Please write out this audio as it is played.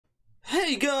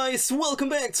Hey guys, welcome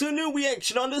back to a new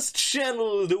reaction on this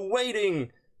channel. The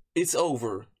waiting is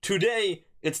over. Today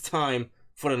it's time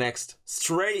for the next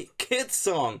Stray Kids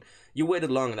song. You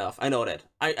waited long enough, I know that.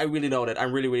 I really know that.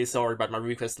 I'm really sorry, but my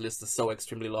request list is so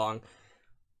extremely long.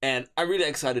 And I'm really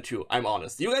excited too, I'm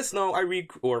honest. You guys know I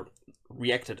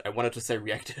reacted. I wanted to say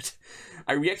reacted.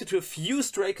 I reacted to a few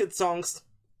Stray Kids songs.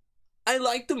 I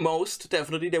liked the most,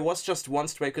 definitely. There was just one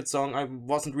Stray Kids song, I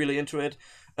wasn't really into it.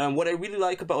 What I really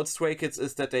like about Stray Kids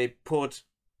is that they put...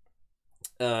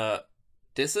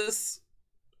 this is...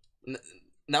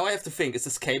 Now I have to think, is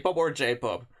this K-pop or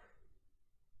J-pop?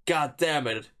 God damn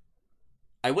it.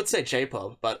 I would say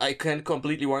J-pop, but I can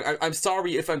completely wrong. I'm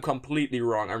sorry if I'm completely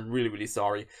wrong, I'm really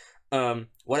sorry.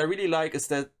 What I really like is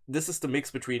that this is the mix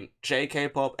between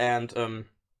J-K-pop and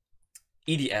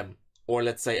EDM. Or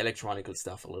let's say electronic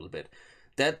stuff a little bit.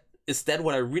 That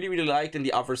what I really liked in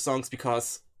the other songs,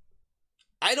 because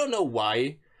I don't know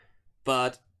why,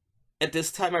 but at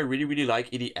this time I really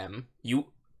like EDM.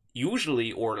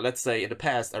 Usually, or let's say in the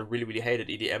past, I really hated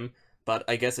EDM, but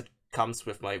I guess it comes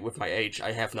with my age.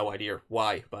 I have no idea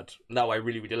why, but now I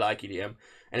really like EDM,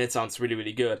 and it sounds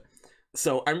really good.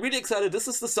 So I'm really excited. This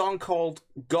is the song called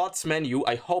God's Menu.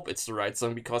 I hope it's the right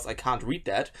song because I can't read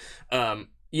that.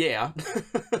 Yeah,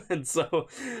 and so,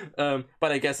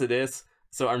 but I guess it is.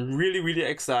 So I'm really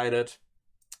excited.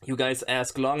 You guys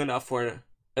asked long enough for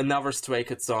another Stray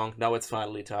Kids song. Now it's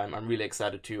finally time. I'm really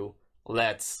excited too.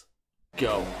 Let's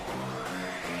go.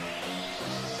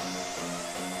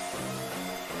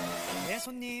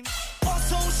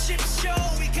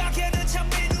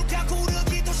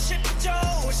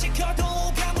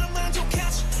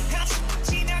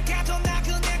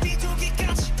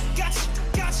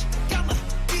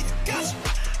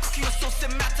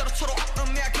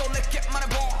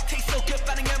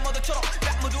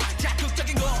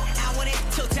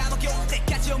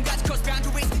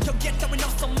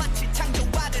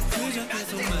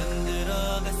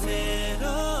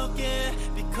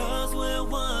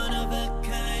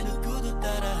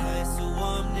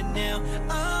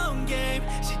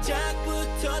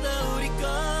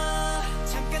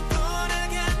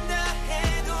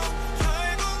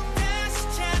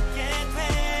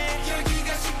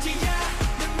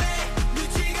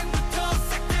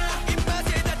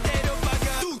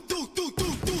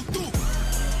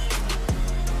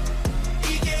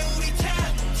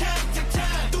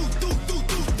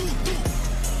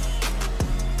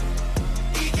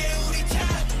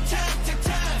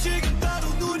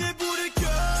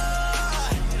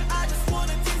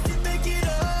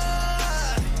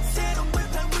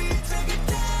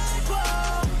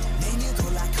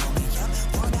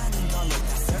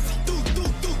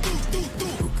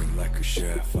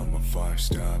 I'm a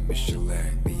 5-star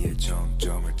Michelin 미의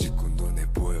정점을 찍고 눈에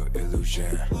보여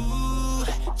illusion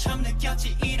처음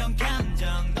느꼈지 이런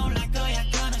감정 놀랄 거야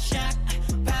gonna shock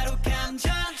바로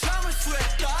감정 처음을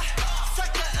스웨터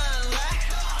싹 다 unlock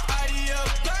아이디어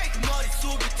break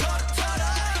머릿속이 털어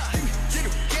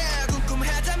지루게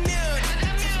궁금하다면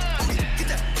우리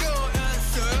그대로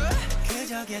answer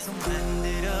그저 계속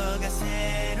만들어가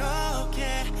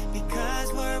새롭게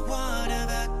because we're one of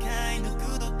a kind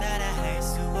누구도 따라할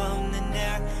수 없는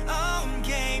their own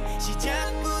game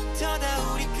시작부터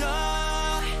다 우리 거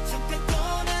잠깐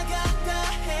떠나갔다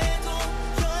해도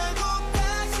결국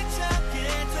다시 찾게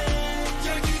돼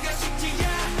여기가 숙제야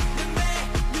내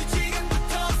메뉴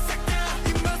지금부터 싹 다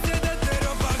입맛에 다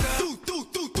때려박아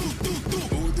뚜뚜뚜뚜뚜뚜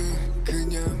모든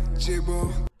그냥 집어.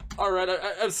 Alright,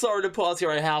 I'm sorry to pause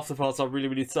here. I have to pause. I'm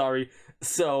really sorry.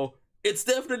 So it's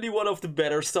definitely one of the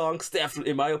better songs, definitely,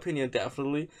 in my opinion,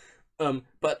 definitely.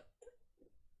 But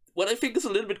what I think is a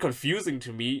little bit confusing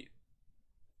to me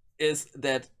is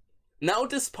that now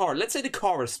this part, let's say the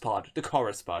chorus part,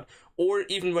 or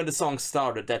even when the song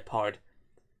started, that part,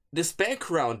 this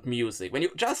background music, when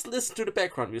you just listen to the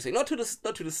background music, not to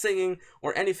the singing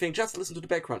or anything, just listen to the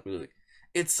background music,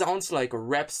 it sounds like a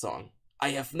rap song. I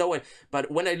have no idea,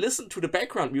 but when I listen to the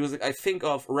background music, I think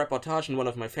of Reportage, one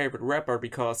of my favorite rapper,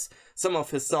 because some of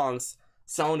his songs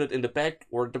sounded in the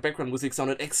background music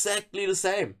sounded exactly the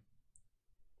same.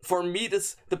 For me,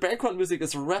 the background music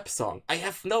is a rap song. I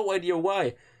have no idea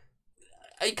why.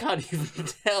 I can't even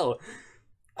tell.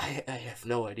 I have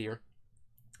no idea.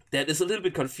 That is a little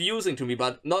bit confusing to me,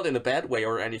 but not in a bad way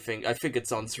or anything. I think it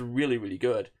sounds really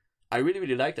good. I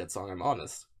really like that song, I'm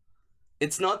honest.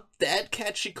 It's not that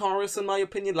catchy chorus in my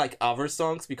opinion, like other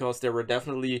songs, because there were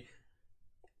definitely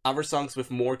other songs with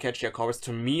more catchier chorus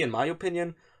to me, in my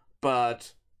opinion.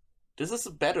 But this is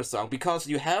a better song, because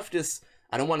you have this,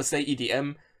 I don't want to say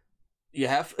EDM, you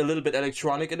have a little bit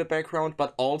electronic in the background,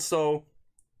 but also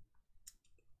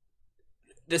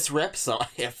this rap song,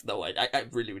 I have no idea. I'm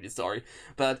really, really sorry.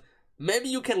 But maybe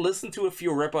you can listen to a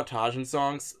few Reportagen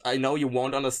songs. I know you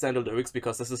won't understand the lyrics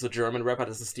because this is a German rapper.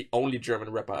 This is the only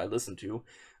German rapper I listen to.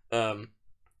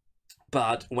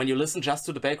 But when you listen just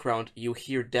to the background, you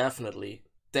hear definitely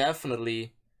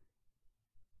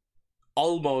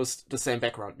almost the same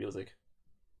background music.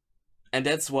 And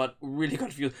that's what really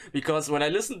confused, because when I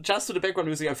listen just to the background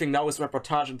music, I think now it's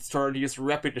Reportagen's turn, he's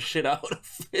rapping the shit out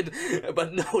of it.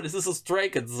 But no, this is a Stray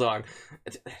Kids song.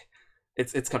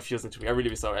 It's confusing to me. I'm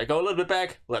really sorry. I go a little bit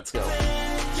back. Let's go.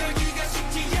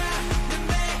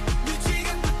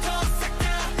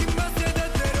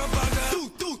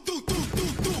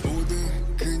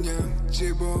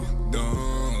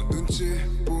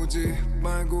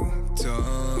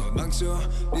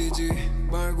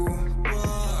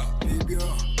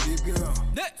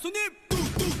 네, 손님.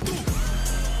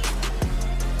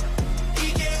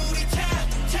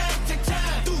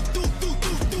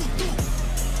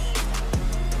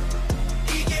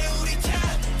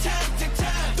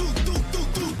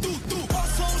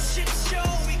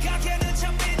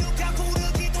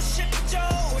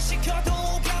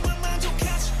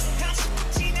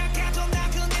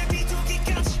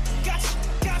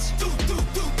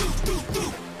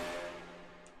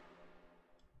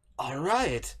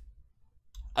 Alright.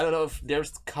 I don't know if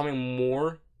there's coming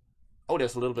more. Oh,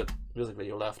 there's a little bit music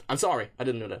video left. I'm sorry, I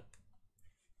didn't know that.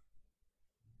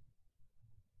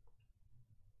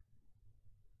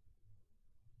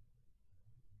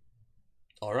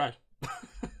 Alright.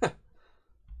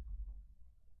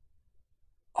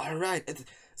 Alright.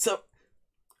 So,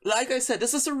 like I said,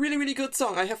 this is a really, really good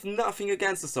song. I have nothing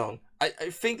against the song. I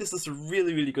think this is a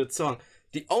really, really good song.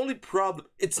 The only problem...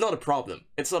 It's not a problem.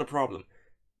 It's not a problem.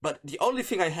 But the only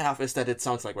thing I have is that it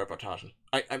sounds like Reportagen.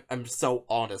 I'm so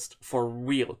honest. For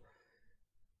real.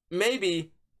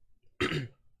 Maybe...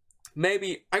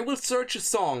 maybe I will search a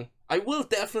song. I will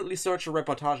definitely search a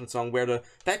Reportagen song where the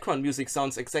background music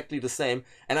sounds exactly the same,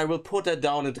 and I will put that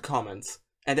down in the comments.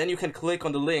 And then you can click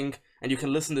on the link and you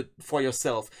can listen to it for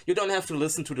yourself. You don't have to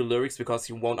listen to the lyrics because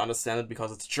you won't understand it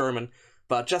because it's German.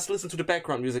 But just listen to the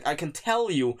background music. I can tell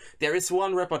you there is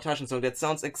one Reportagen song that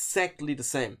sounds exactly the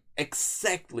same.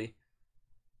 Exactly.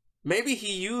 Maybe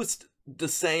he used the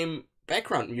same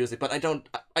background music, but I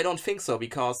don't think so,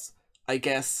 because I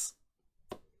guess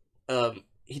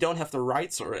he don't have the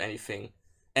rights or anything.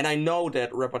 And I know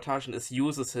that Reportagen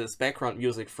uses his background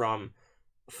music from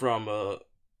a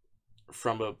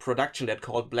production that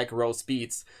called Black Rose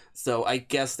Beats. So I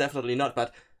guess definitely not,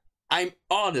 but I'm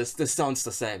honest, this sounds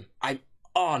the same. I'm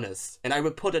honest. And I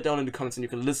will put it down in the comments and you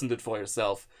can listen to it for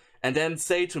yourself. And then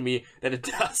say to me that it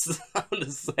does sound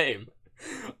the same.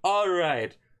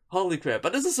 Alright. Holy crap.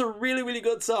 But this is a really, really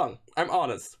good song. I'm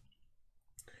honest.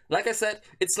 Like I said,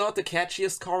 it's not the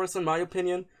catchiest chorus in my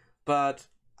opinion, but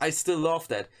I still love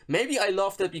that. Maybe I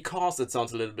love that because it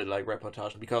sounds a little bit like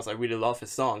Reportagen, because I really love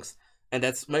his songs. And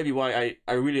that's maybe why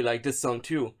I really like this song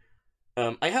too.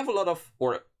 I have a lot of,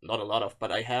 or not a lot of,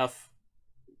 but I have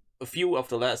a few of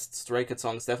the last Stray Kids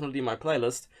songs definitely in my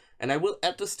playlist, and I will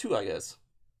add this too, I guess.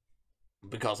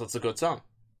 Because it's a good song.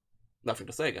 Nothing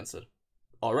to say against it.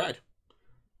 Alright.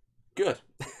 Good.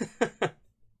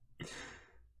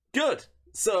 Good.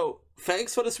 So,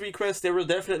 thanks for this request. There will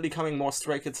definitely coming more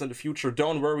Stray Kids in the future.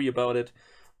 Don't worry about it.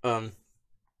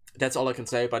 That's all I can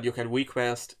say, but you can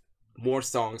request more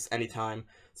songs anytime.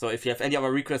 So if you have any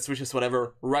other requests, wishes,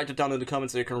 whatever, write it down in the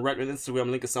comments, or you can write me on Instagram,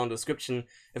 link is down in the description.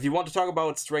 If you want to talk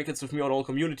about Stray Kids with me or the whole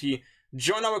community,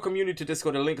 join our community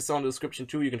Discord, the link is down in the description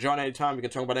too. You can join anytime, you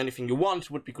can talk about anything you want,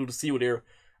 would be cool to see you there.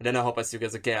 And then I hope I see you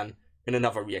guys again in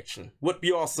another reaction. Would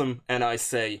be awesome, and I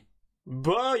say,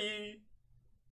 bye!